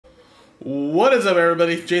What is up,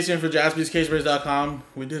 everybody? Jason for JaspysCaseBreaks.com.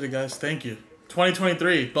 We did it, guys. Thank you.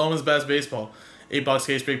 2023 Bowman's Best Baseball. 8-box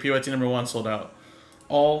case break. PYT number 1 sold out.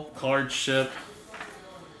 All cards ship.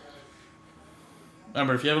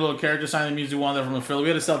 Remember, if you have a little character sign that means you want that from a filler. We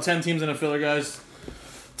had to sell 10 teams in a filler, guys.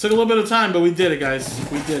 Took a little bit of time, but we did it, guys.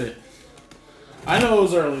 We did it. I know it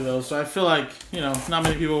was early, though, so I feel like, you know, not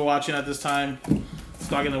many people were watching at this time.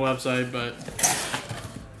 Stalking the website, but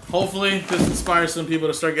hopefully this inspires some people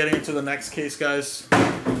to start getting into the next case, guys.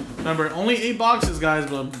 Remember, only 8 boxes, guys,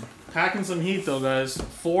 but packing some heat, though, guys.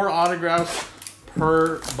 4 autographs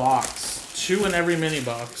per box. 2 in every mini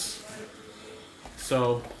box.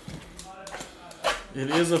 So it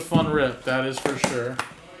is a fun rip, that is for sure.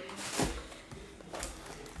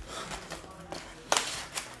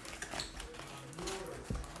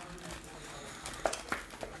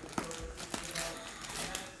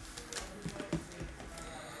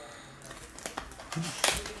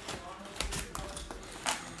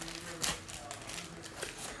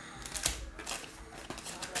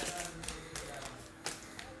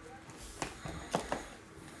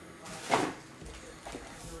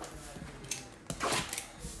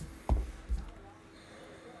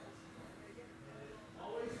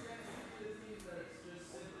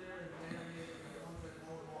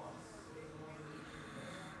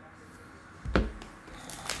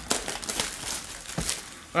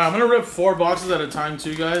 Alright, I'm going to rip 4 boxes at a time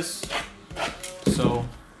too, guys. So,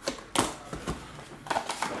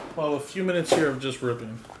 well, a few minutes here of just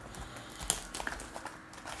ripping.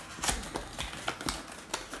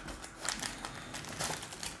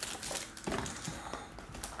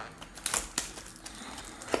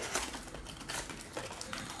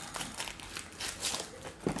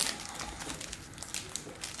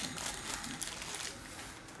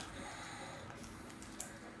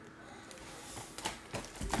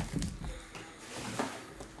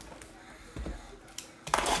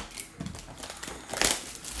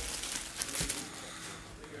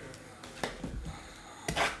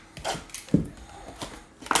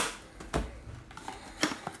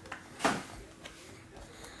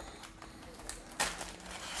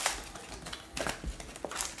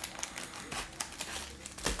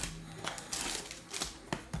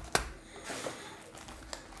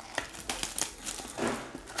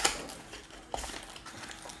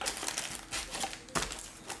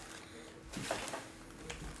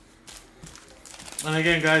 And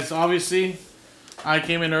again, guys, obviously, I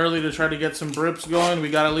came in early to try to get some brips going.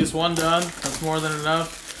 We got at least 1 done. That's more than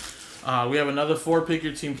enough. We have another 4 pick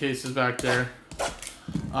your team cases back there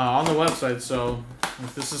on the website. So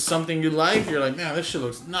if this is something you like, you're like, man, this shit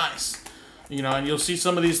looks nice. You know, and you'll see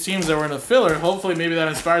some of these teams that were in a filler. Hopefully, maybe that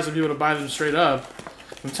inspires some people to buy them straight up.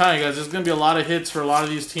 I'm telling you guys, there's going to be a lot of hits for a lot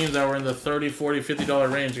of these teams that were in the $30, $40,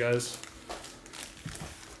 $50 range, guys.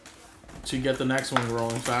 To get the next one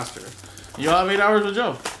rolling faster. You'll have 8 hours with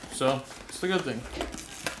Joe, so it's a good thing.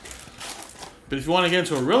 But if you want to get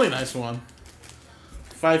into a really nice one,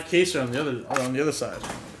 5 cases on the other side.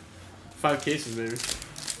 5 cases, baby.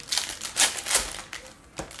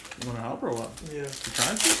 You want to help or what? Yeah. You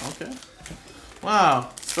trying to? Okay.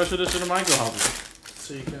 Wow, special edition of Michael helping.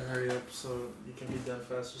 So you can hurry up, so you can be done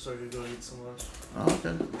faster, so you can go eat some lunch. Oh,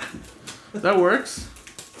 okay. That works.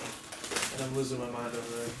 And I'm losing my mind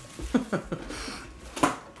over there.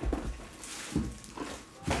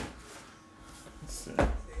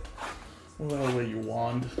 Well, away you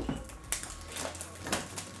wand.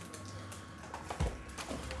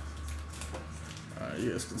 Alright,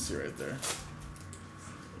 you guys can see right there.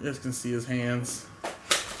 You guys can see his hands.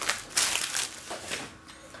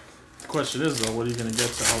 The question is, though, what are you going to get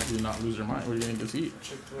to help you not lose your mind? What are you going to get to eat?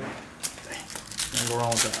 Chick-fil-A. Can't go wrong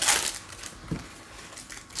with that.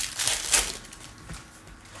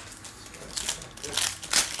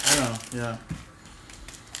 I know, yeah.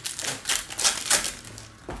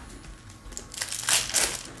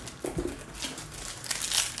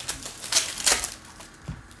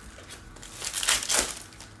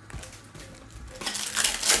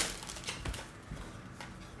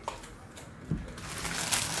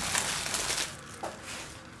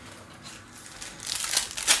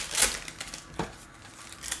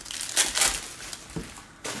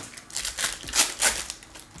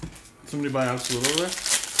 Somebody buy Absolute over there?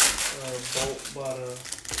 Bolt bought a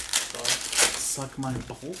box. Suck my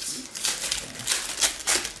bolts?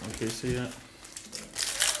 Okay, see that?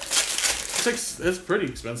 It's pretty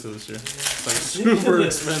expensive this year. It's like super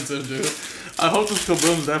expensive, dude. I hope those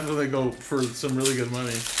kabooms definitely go for some really good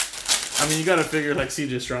money. I mean, you gotta figure like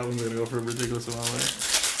CJ Stroud's gonna go for a ridiculous amount of money.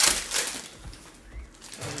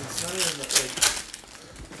 I mean, it's not even like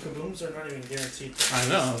kabooms are not even guaranteed. I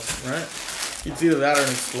know, right? It's either that or an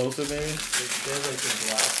explosive, maybe. They're like the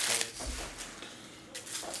blast ones.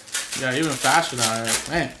 Yeah, even faster now,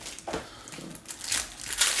 man.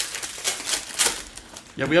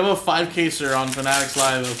 Yeah, we have a 5-caser on Fanatics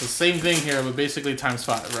Live. It's the same thing here, but basically times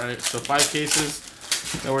 5, right? So 5 cases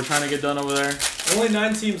that we're trying to get done over there. Only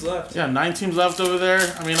 9 teams left. Yeah, 9 teams left over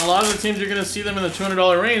there. I mean, a lot of the teams you're going to see them in the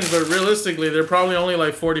 $200 range, but realistically, they're probably only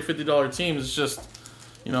like $40, $50 teams. It's just,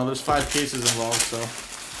 you know, there's 5 cases involved, so.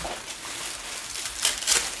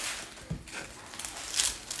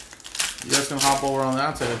 You guys can hop over on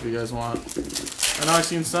that side if you guys want. I know I've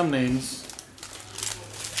seen some names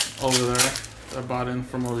over there that bought in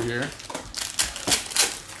from over here.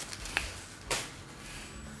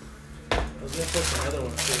 I was going to put another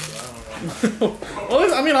one too, but I don't know.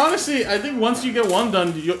 Well, I mean, honestly, I think once you get one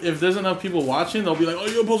done, if there's enough people watching, they'll be like, oh,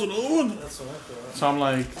 you post another one? That's what I thought. So I'm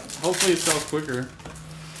like, hopefully it sells quicker.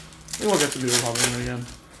 We won't get to be able to pop in again.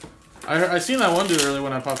 I seen that one dude earlier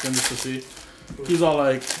when I popped in just to see. He's all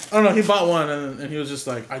like, I don't know, he bought one and he was just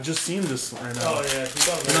like, I just seen this right now. Oh yeah, he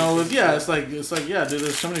bought You know, yeah, it's like, yeah, dude,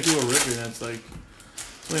 there's so many people ripping it. It's like,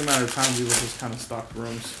 it's only a matter of time people just kind of stock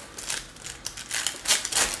rooms.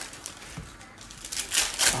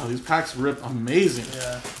 Oh, these packs rip amazing.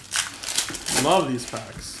 Yeah. Love these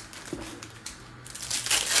packs.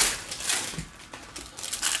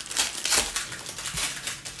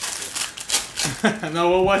 No,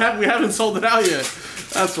 well, what happened? We haven't sold it out yet.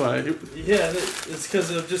 That's why. Yeah, it's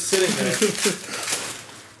because of just sitting there.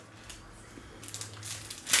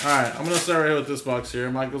 Alright, I'm going to start right here with this box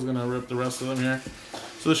here. Michael's going to rip the rest of them here.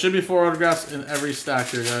 So there should be 4 autographs in every stack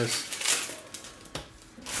here, guys.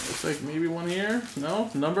 Looks like maybe one here. No?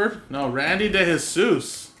 Numbered? No, Randy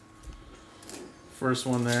DeJesus. First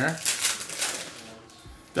one there.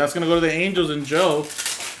 That's going to go to the Angels and Joe.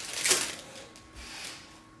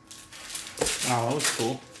 Wow, that was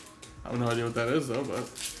cool. I have no idea what that is, though, but...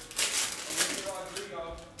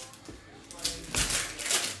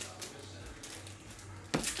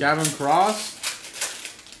 Gavin Cross.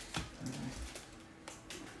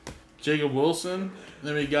 Jacob Wilson.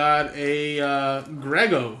 Then we got a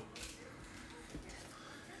Grego.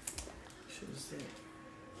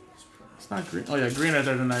 It's not green. Oh, yeah, green right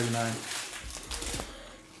there to 99.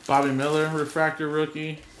 Bobby Miller, refractor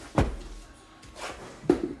rookie.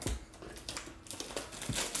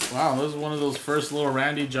 Wow, this is one of those first little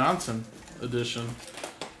Randy Johnson edition.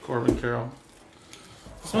 Corbin Carroll.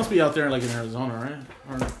 This must be out there like in Arizona, right?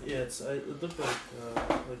 Or... Yeah, it looked like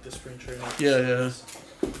the spring training. Yeah, yeah.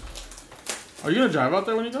 Are you gonna drive out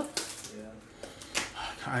there when you go? Yeah.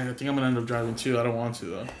 I think I'm gonna end up driving too. I don't want to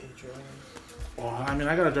though. Well, I mean,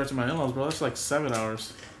 I gotta drive to my in-laws, bro. That's like 7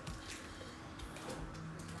 hours.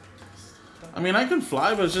 I mean, I can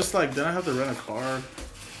fly, but it's just like then I have to rent a car.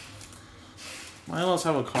 My in-laws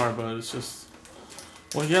have a car, but it's just...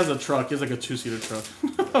 Well, he has a truck. He has like a 2-seater truck.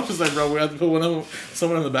 I'm just like, bro, we have to put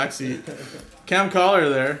someone in the back seat. Cam Collar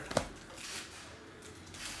there.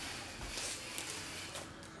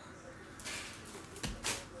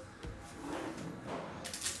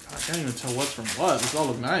 I can't even tell what's from what. These all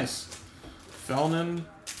look nice. Felnin.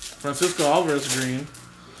 Francisco Alvarez green.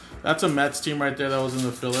 That's a Mets team right there that was in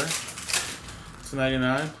the filler. It's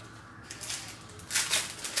 99.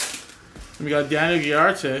 We got Daniel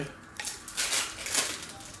Giarte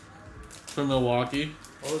from Milwaukee.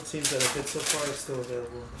 All the teams that have hit so far are still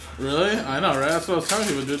available. Really? I know, right? That's what I was telling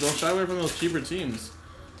people, dude. Don't shy away from those cheaper teams.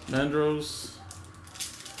 Mendros.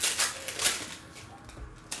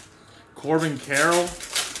 Corbin Carroll.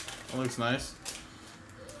 That looks nice.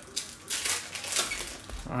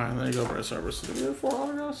 Alright, there you go, Bryce Harper. So, did we have 4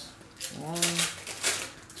 autographs? 1,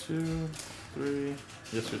 2, 3.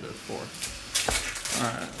 Yes, we did. 4.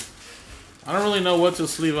 Alright. I don't really know what to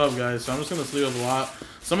sleeve up, guys, so I'm just going to sleeve up a lot.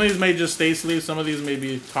 Some of these may just stay sleeved. Some of these may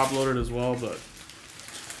be top-loaded as well, but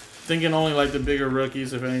thinking only like the bigger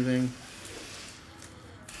rookies, if anything.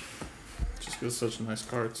 Just because such nice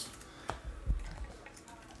cards.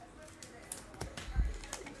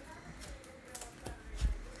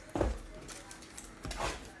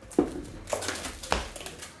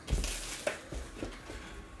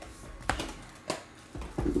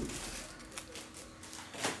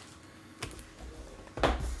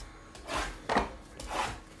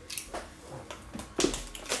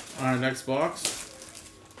 Alright, next box.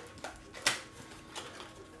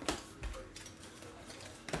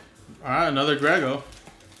 Alright, another Grego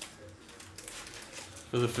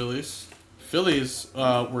for the Phillies. Phillies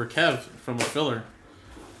were Kev from a filler.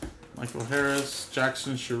 Michael Harris,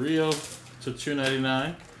 Jackson Chourio to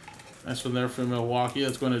 299. Nice one there for Milwaukee.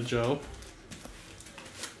 That's going to Joe.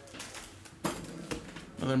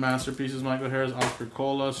 Other masterpieces, Michael Harris, Oscar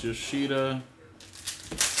Colas, Yoshida,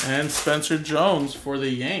 And Spencer Jones for the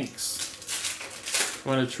Yanks.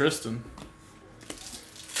 Going to Tristan.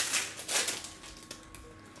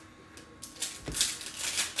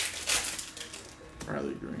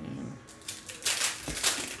 Riley Green.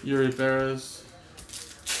 Yuri Perez.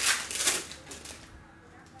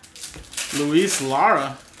 Luis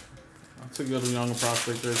Lara. That's a good young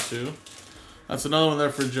prospect there too. That's another one there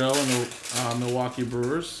for Joe and the Milwaukee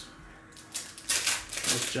Brewers.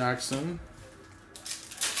 That's Jackson.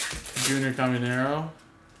 Junior Caminero.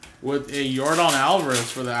 With a Yordan Alvarez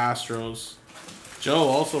for the Astros. Joe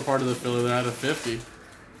also part of the Philly there at a 50.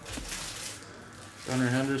 Gunnar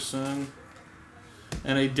Henderson.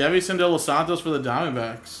 And a Devison De Los Santos for the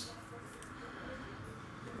Diamondbacks.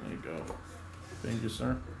 There you go. Thank you,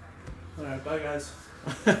 sir. Alright, bye guys.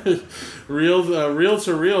 Real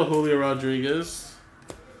to real Julio Rodriguez.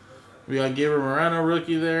 We got Gabriel Moreno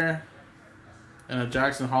rookie there. And a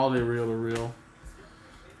Jackson Holiday reel to reel.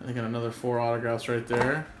 I think another 4 autographs right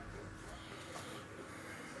there.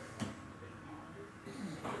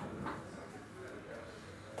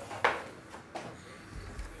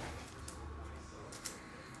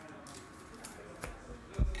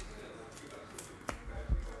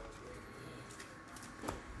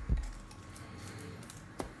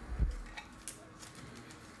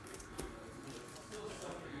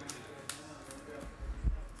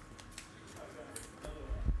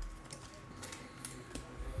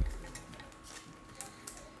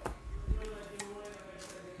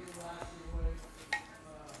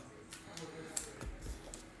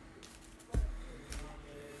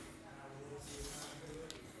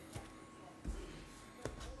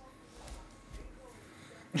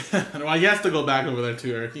 Well, he has to go back over there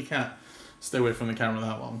too, Eric. He can't stay away from the camera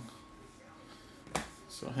that long.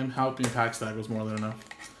 So him helping pack stack was more than enough.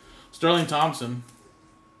 Sterling Thompson.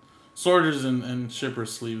 Sorters and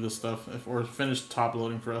shippers sleeve this stuff or finish top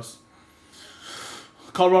loading for us.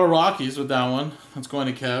 Colorado Rockies with that one. That's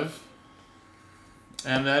going to Kev.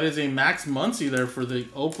 And that is a Max Muncy there for the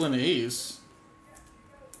Oakland A's.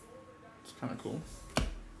 It's kind of cool.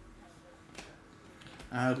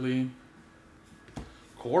 Adley.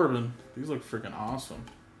 Corbin. These look freaking awesome.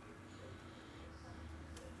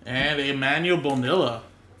 And Emmanuel Bonilla.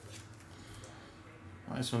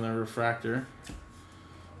 Nice one there, refractor.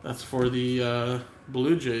 That's for the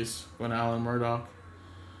Blue Jays. Going to Alan Murdoch.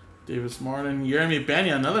 Davis Martin. Yeremy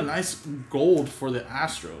Pena. Another nice gold for the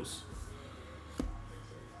Astros.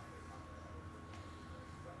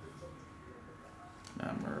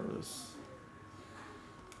 Matt Mervis.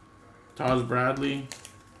 Taj Bradley.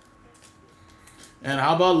 And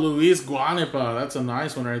how about Luis Guanipa? That's a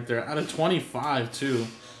nice one right there. Out of 25, too.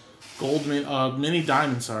 Gold mini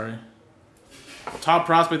diamond, sorry. Top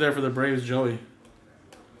prospect there for the Braves, Joey.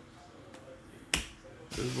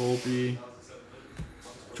 There's Volpe.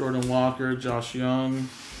 Jordan Walker, Josh Young.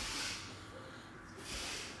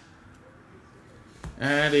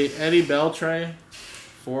 And a Eddie Beltre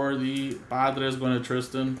for the Padres, going to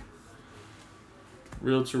Tristan.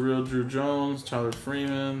 Real to real Drew Jones, Tyler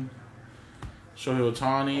Freeman. Shohei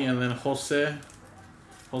Ohtani, and then Josue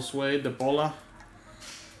De Paula.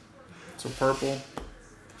 It's a purple.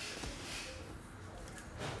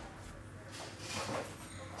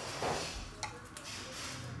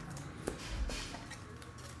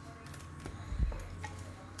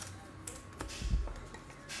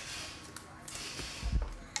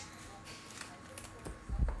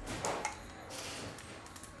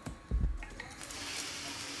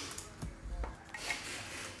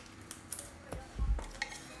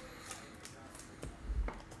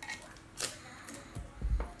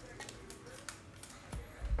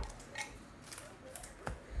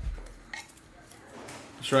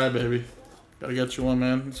 That's right, baby. Gotta get you one,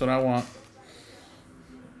 man. That's what I want.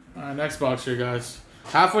 Alright, next box here, guys.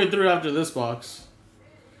 Halfway through after this box.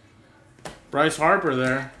 Bryce Harper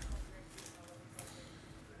there.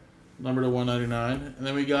 Number to 199. And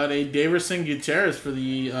then we got a Daverson Gutierrez for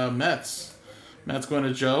the Mets. Mets going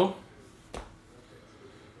to Joe.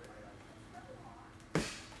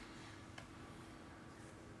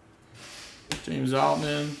 James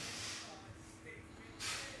Altman.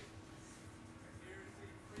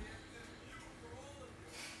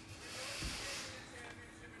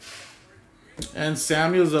 And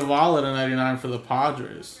Samuel Zavala to 99 for the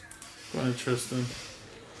Padres. Going to Tristan.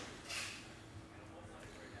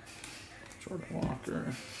 Jordan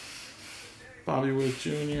Walker. Bobby Witt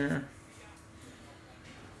Jr.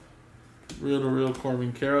 Real to real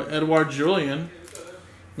Corbin Carroll. Edouard Julien.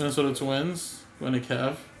 Minnesota Twins. Going to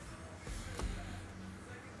Kev.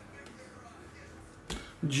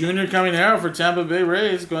 Junior Caminero for Tampa Bay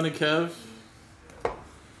Rays. Going to Kev.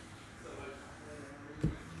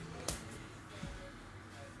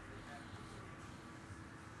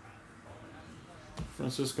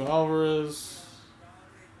 Francisco Alvarez.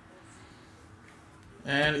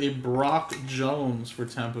 And a Brock Jones for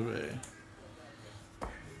Tampa Bay.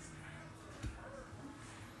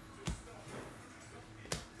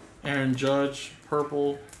 Aaron Judge,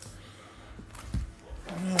 purple.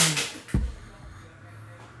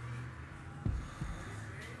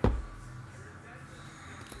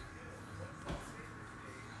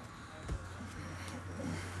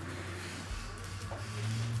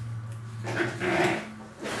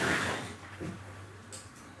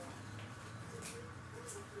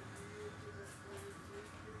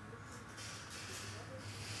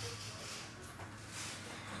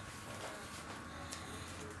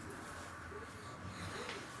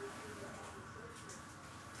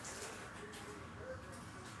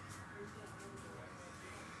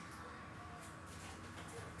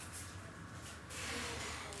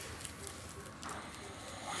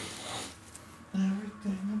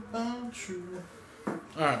 Everything about you.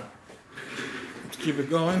 Alright. Let's keep it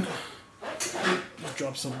going. Just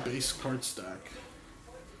drop some base card stack.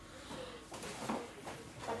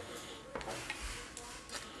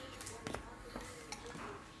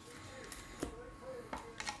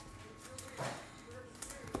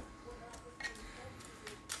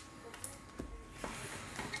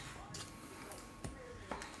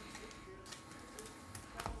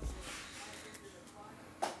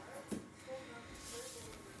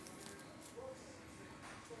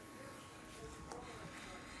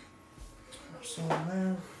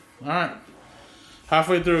 Alright.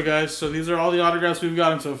 Halfway through, guys. So these are all the autographs we've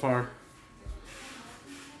gotten so far.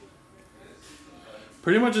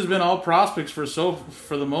 Pretty much has been all prospects for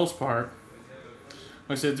the most part.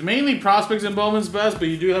 Like I said, it's mainly prospects and Bowman's best, but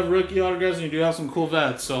you do have rookie autographs and you do have some cool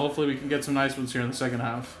vets. So hopefully we can get some nice ones here in the second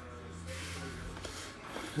half.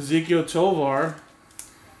 Ezekiel Tovar.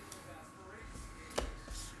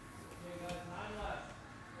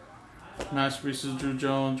 Masterpieces, Drew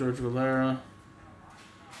Jones, George Valera.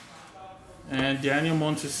 And Daniel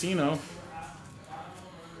Montesino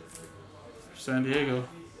for San Diego.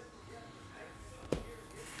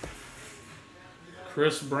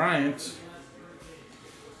 Chris Bryant.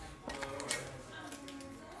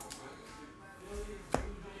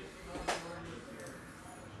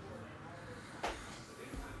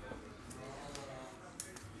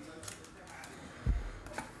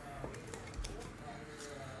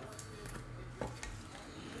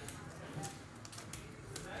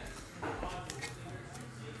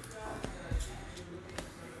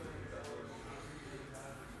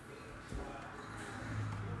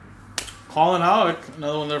 Colin Howard,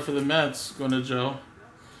 another one there for the Mets, going to Joe.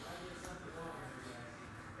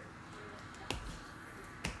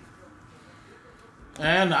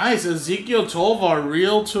 And nice, Ezekiel Tovar,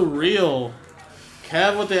 reel to reel.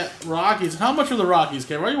 Kev with the Rockies. How much were the Rockies,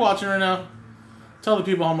 Kev? Are you watching right now? Tell the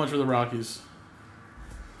people how much were the Rockies.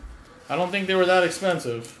 I don't think they were that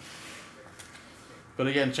expensive. But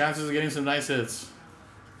again, chances of getting some nice hits.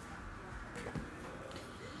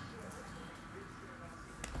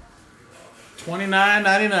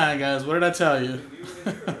 $29.99, guys. What did I tell you?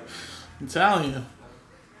 I'm telling you.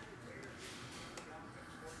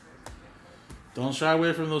 Don't shy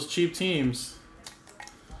away from those cheap teams.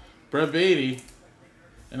 Brett Beatty.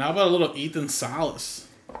 And how about a little Ethan Salas?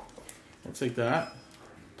 I'll take that.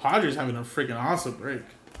 Padres having a freaking awesome break.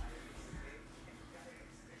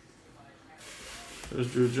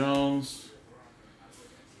 There's Drew Jones.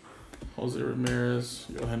 Jose Ramirez.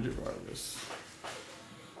 Yohendry Vargas.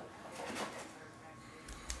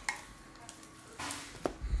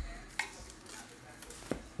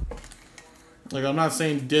 Like, I'm not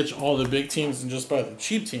saying ditch all the big teams and just buy the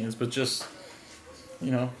cheap teams, but just, you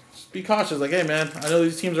know, just be cautious. Like, hey, man, I know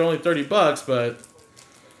these teams are only $30, but,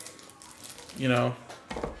 you know,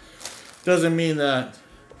 doesn't mean that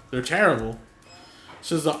they're terrible. It's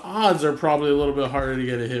just the odds are probably a little bit harder to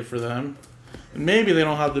get a hit for them. And maybe they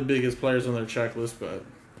don't have the biggest players on their checklist, but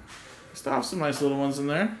still have some nice little ones in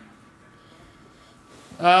there.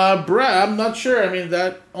 Brett, I'm not sure. I mean,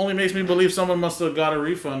 that only makes me believe someone must have got a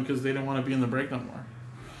refund because they didn't want to be in the break no more.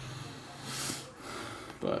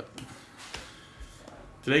 But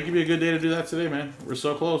today could be a good day to do that today, man. We're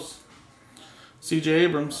so close. CJ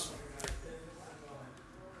Abrams.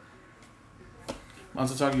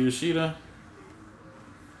 Masataka Yoshida.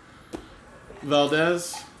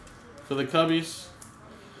 Valdez for the Cubbies.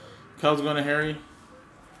 Cubs going to Harry.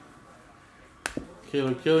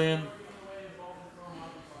 Caleb Killian.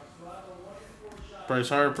 Bryce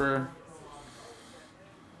Harper.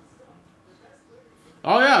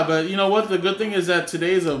 Oh, yeah, but you know what? The good thing is that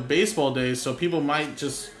today is a baseball day, so people might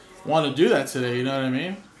just want to do that today, you know what I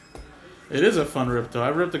mean? It is a fun rip, though.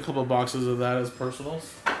 I've ripped a couple boxes of that as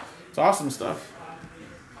personals. It's awesome stuff.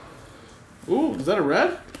 Ooh, is that a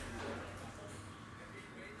red?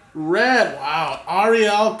 Red. Wow.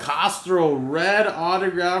 Ariel Castro. Red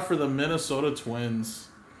autograph for the Minnesota Twins.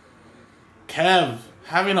 Kev.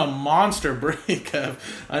 Having a monster break, Kev.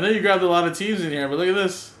 I know you grabbed a lot of teams in here, but look at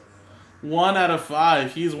this. 1 out of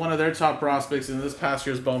 5. He's one of their top prospects in this past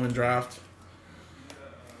year's Bowman draft.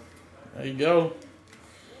 There you go.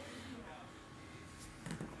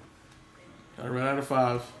 Got a red out of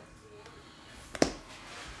 5.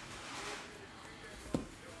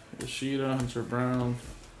 Yoshida, Hunter Brown.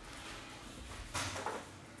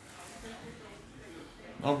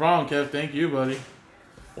 No problem, Kev. Thank you, buddy.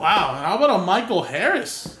 Wow, how about a Michael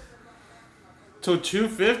Harris? To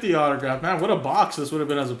 250 autograph. Man, what a box this would have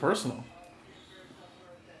been as a personal.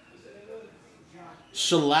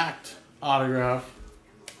 Shellacked autograph.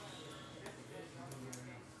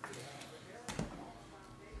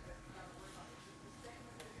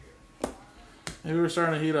 Maybe we're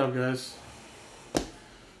starting to heat up, guys.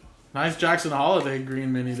 Nice Jackson Holiday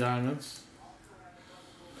green mini diamonds.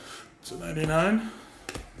 To 99.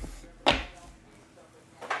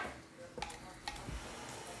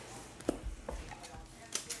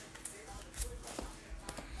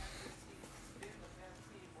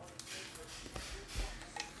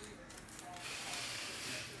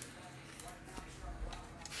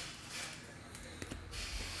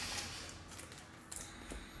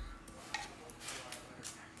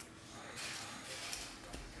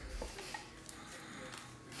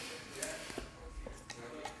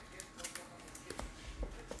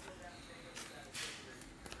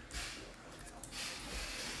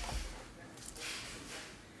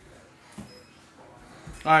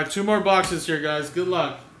 All right, 2 more boxes here, guys. Good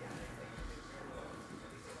luck.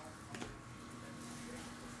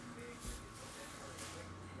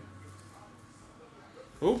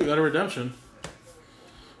 Oh, we got a redemption.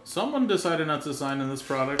 Someone decided not to sign in this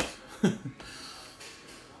product.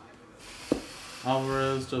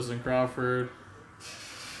 Alvarez, Justin Crawford.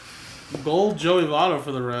 Gold Joey Votto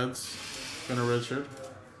for the Reds. Gonna Richard.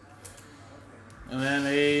 And then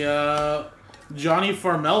a Johnny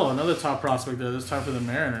Farmello, another top prospect there. This time for the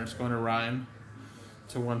Mariners. Going to Ryan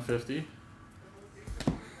to 150.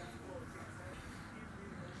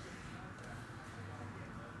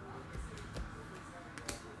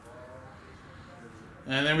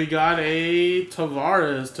 And then we got a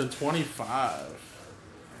Tavares to 25.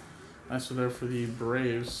 Nice one there for the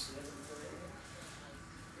Braves.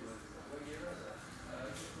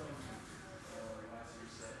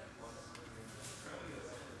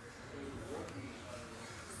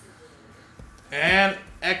 And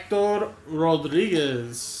Hector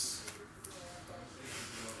Rodriguez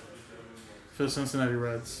for the Cincinnati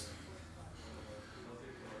Reds.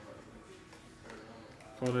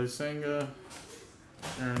 Kodai Senga.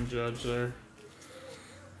 Aaron Judge there.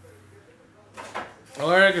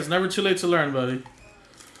 Well, Eric, it's never too late to learn, buddy.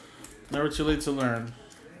 Never too late to learn.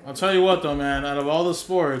 I'll tell you what, though, man. Out of all the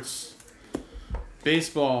sports,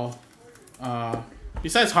 baseball,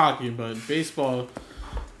 besides hockey, but baseball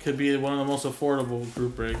could be one of the most affordable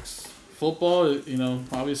group breaks. Football, you know,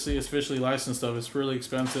 obviously, officially licensed stuff, it's really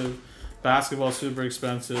expensive. Basketball, super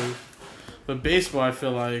expensive. But baseball, I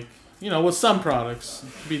feel like, you know, with some products,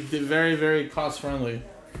 be very, very cost-friendly.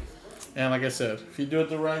 And like I said, if you do it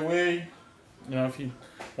the right way, you know, if you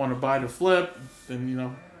want to buy to flip, then, you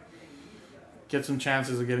know, get some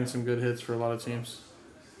chances of getting some good hits for a lot of teams.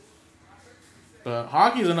 But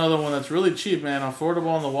hockey is another one that's really cheap, man. Affordable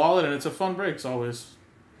on the wallet, and it's a fun break, as always.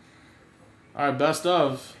 All right, best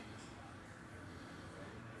of.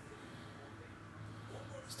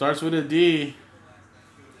 Starts with a D.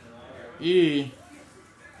 E.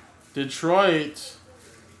 Detroit.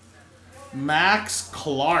 Max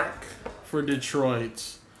Clark for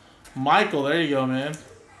Detroit. Michael, there you go, man.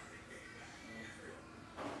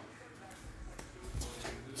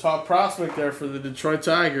 Top prospect there for the Detroit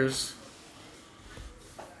Tigers.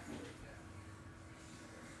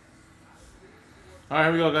 All right,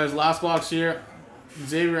 here we go, guys. Last box here.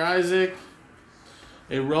 Xavier Isaac.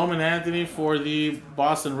 A Roman Anthony for the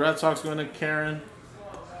Boston Red Sox going to Karen.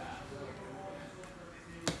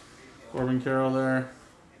 Corbin Carroll there.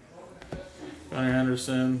 Gunnar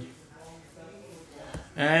Henderson.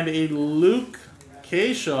 And a Luke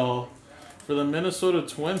Kershaw for the Minnesota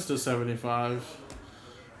Twins to 75.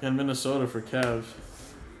 And Minnesota for Kev.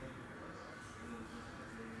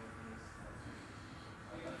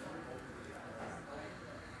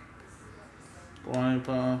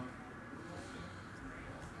 Guaypa.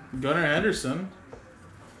 Gunnar Henderson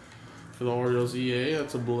for the Orioles EA.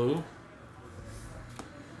 That's a blue.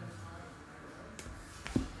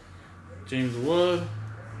 James Wood.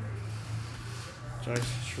 Jackson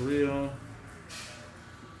Chourio.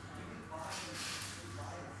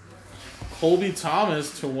 Colby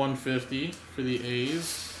Thomas to 150 for the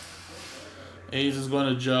A's. A's is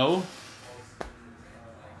going to Joe.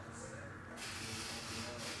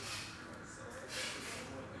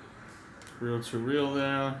 Real to real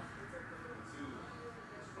there.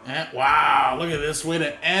 And wow, look at this way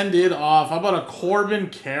to end it off. How about a Corbin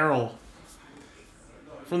Carroll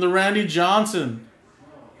from the Randy Johnson?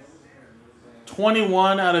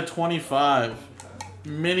 21 out of 25.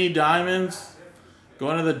 Mini diamonds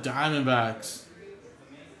going to the Diamondbacks.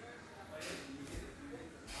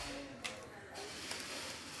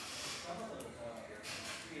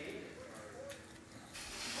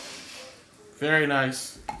 Very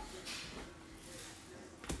nice.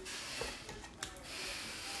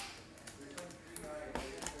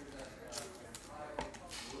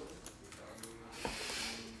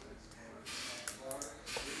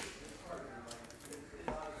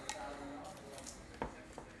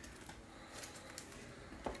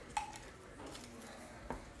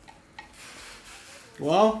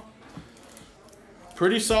 Well,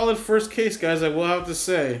 pretty solid first case, guys, I will have to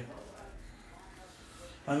say.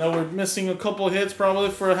 I know we're missing a couple hits probably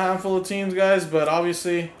for a handful of teams, guys, but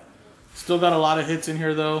obviously still got a lot of hits in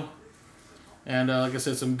here, though. And like I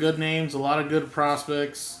said, some good names, a lot of good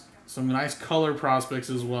prospects, some nice color prospects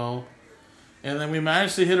as well. And then we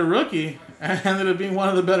managed to hit a rookie, and ended up being one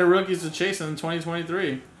of the better rookies to chase in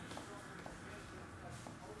 2023.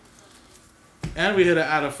 And we hit an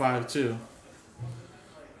out of 5, too.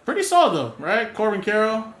 Pretty solid, though, right? Corbin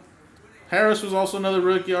Carroll. Harris was also another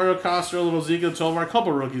rookie. Ariel Castro, little Zika Tovar. A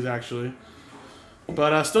couple rookies, actually.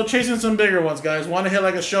 But still chasing some bigger ones, guys. Want to hit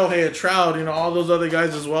like a Shohei, a Trout, you know, all those other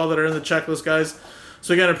guys as well that are in the checklist, guys.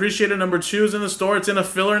 So, again, appreciate it. Number 2 is in the store. It's in a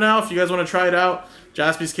filler now. If you guys want to try it out,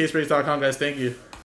 jaspyscasebreaks.com, guys. Thank you.